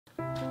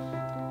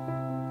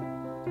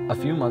A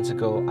few months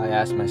ago, I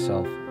asked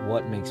myself,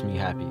 what makes me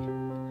happy?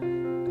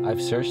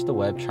 I've searched the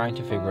web trying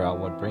to figure out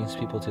what brings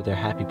people to their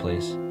happy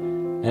place,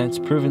 and it's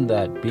proven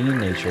that being in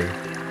nature,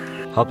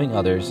 helping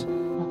others,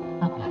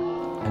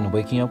 and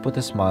waking up with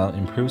a smile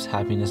improves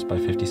happiness by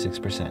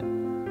 56%.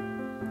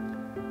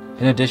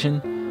 In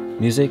addition,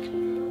 music,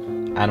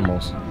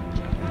 animals,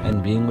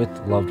 and being with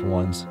loved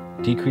ones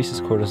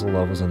decreases cortisol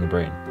levels in the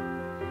brain.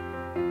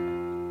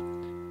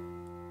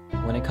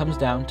 When it comes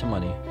down to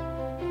money,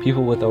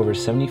 people with over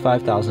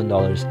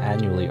 $75,000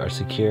 annually are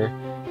secure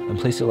and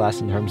place it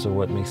last in terms of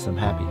what makes them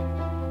happy.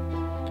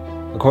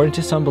 According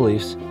to some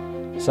beliefs,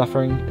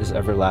 suffering is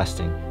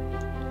everlasting.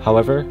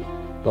 However,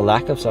 the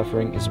lack of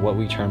suffering is what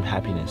we term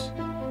happiness.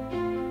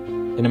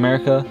 In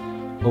America,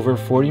 over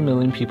 40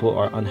 million people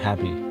are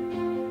unhappy,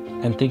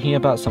 and thinking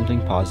about something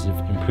positive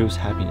improves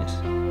happiness.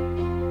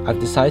 I've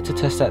decided to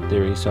test that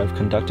theory, so I've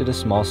conducted a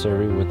small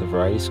survey with the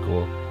variety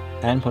school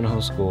and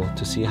Punahou School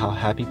to see how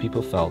happy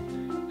people felt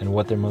and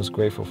what they're most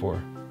grateful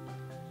for.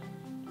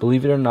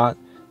 Believe it or not,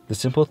 the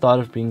simple thought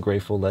of being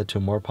grateful led to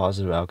a more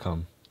positive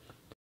outcome.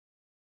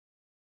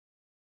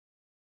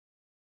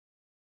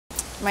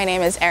 My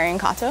name is Erin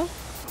Kato.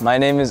 My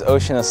name is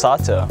Ocean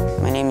Asato.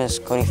 My name is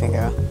Cody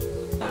Figueroa.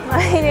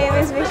 My name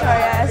is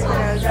Victoria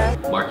Espinoza.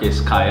 Marcus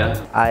Kaya.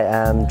 I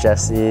am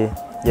Jesse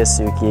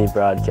Yasuki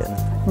Brodkin.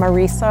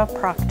 Marisa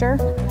Proctor.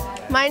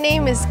 My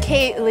name is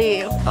Kate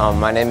Lee.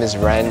 My name is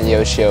Ren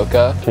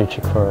Yoshioka.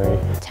 Chichikori.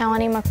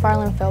 Tawani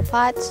McFarland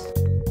Philpotts.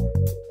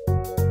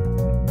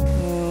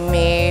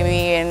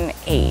 Maybe an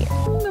 8.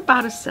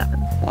 About a 7.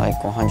 Like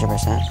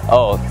 100%.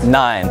 Oh,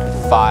 9.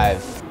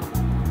 5.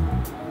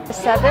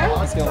 7.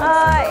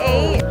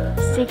 8.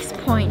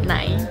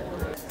 6.9.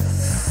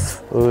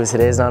 Ooh,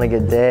 today's not a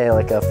good day.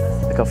 Like a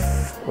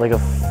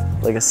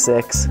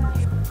 6.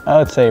 I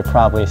would say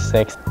probably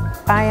 6.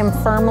 I am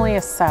firmly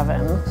a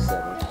 7.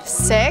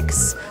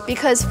 6,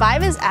 because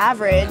 5 is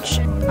average.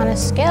 On a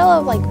scale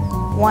of like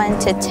 1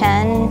 to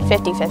 10,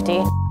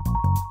 50-50.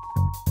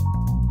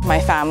 My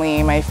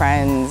family, my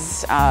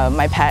friends,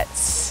 my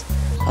pets.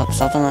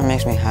 Something that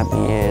makes me happy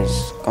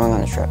is going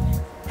on a trip.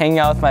 Hanging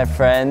out with my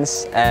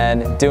friends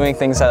and doing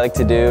things I like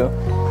to do,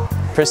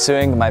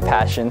 pursuing my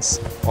passions.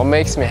 What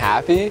makes me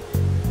happy?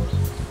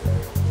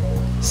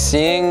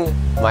 Seeing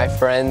my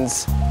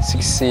friends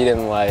succeed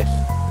in life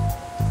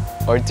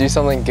or do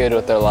something good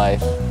with their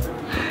life.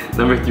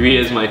 Number 3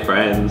 is my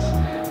friends.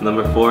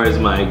 Number 4 is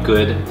my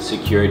good,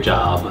 secure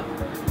job.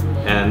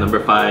 And number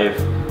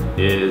 5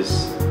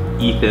 is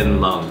Ethan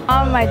Lung.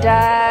 My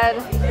dad,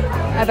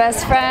 my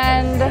best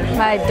friend,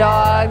 my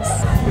dogs.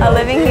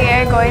 Living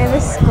here, going to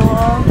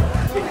school.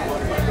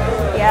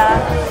 Yeah.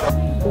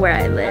 Where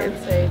I live.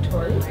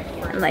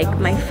 Like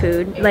my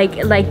food.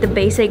 Like the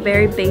basic,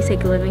 very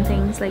basic living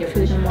things like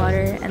food and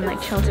water and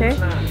like shelter.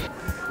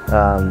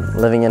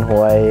 Living in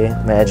Hawaii,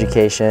 my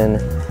education,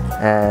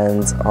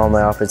 and all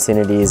my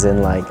opportunities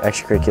in like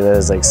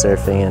extracurriculars like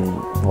surfing and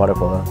water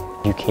polo.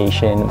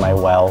 Education, my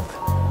wealth,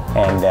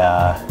 and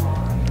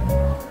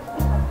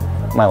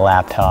my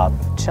laptop.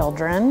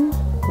 Children,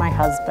 my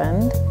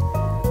husband,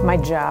 my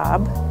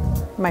job,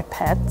 my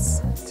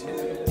pets.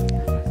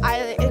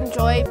 I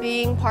enjoy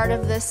being part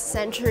of this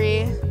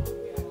century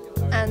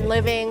and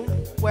living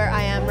where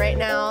I am right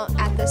now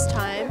at this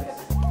time.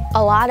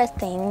 A lot of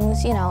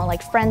things, you know,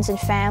 like friends and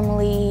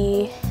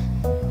family,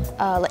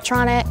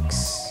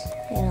 electronics,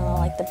 you know,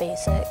 like the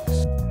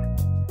basics.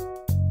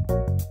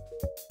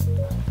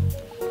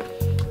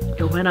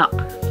 It went up.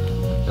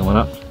 It went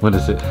up? What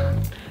is it?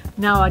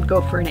 Now I'd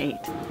go for an 8.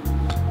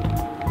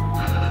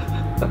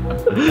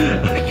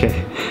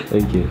 Okay,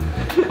 thank you.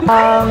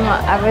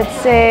 I would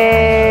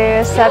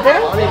say 7.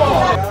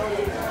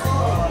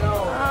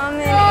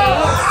 An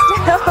 8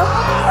 still.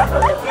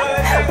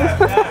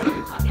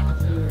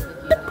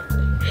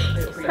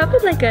 Probably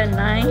like a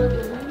 9.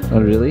 Oh,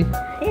 really?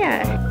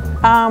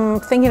 Yeah.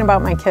 Thinking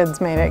about my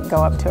kids made it go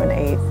up to an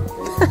 8.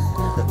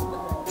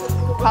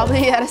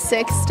 Probably at a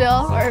 6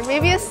 still, or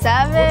maybe a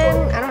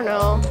 7. I don't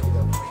know.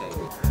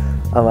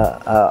 I'm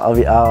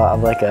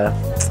like a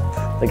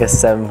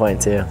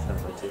 7.2.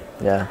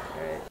 Yeah.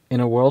 In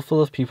a world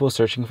full of people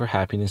searching for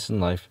happiness in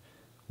life,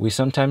 we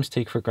sometimes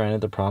take for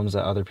granted the problems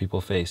that other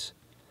people face.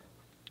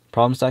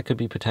 Problems that could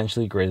be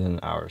potentially greater than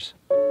ours.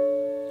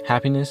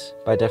 Happiness,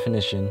 by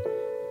definition,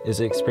 is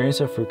the experience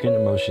of frequent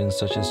emotions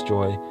such as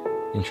joy,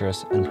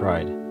 interest, and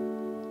pride.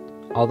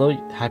 Although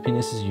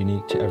happiness is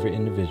unique to every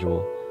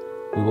individual,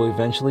 we will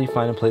eventually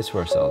find a place for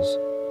ourselves.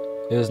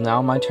 It is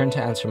now my turn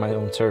to answer my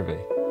own survey.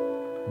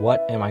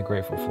 What am I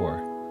grateful for?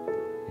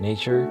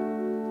 Nature,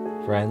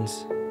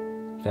 friends,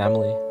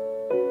 family,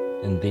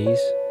 and these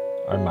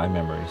are my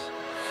memories.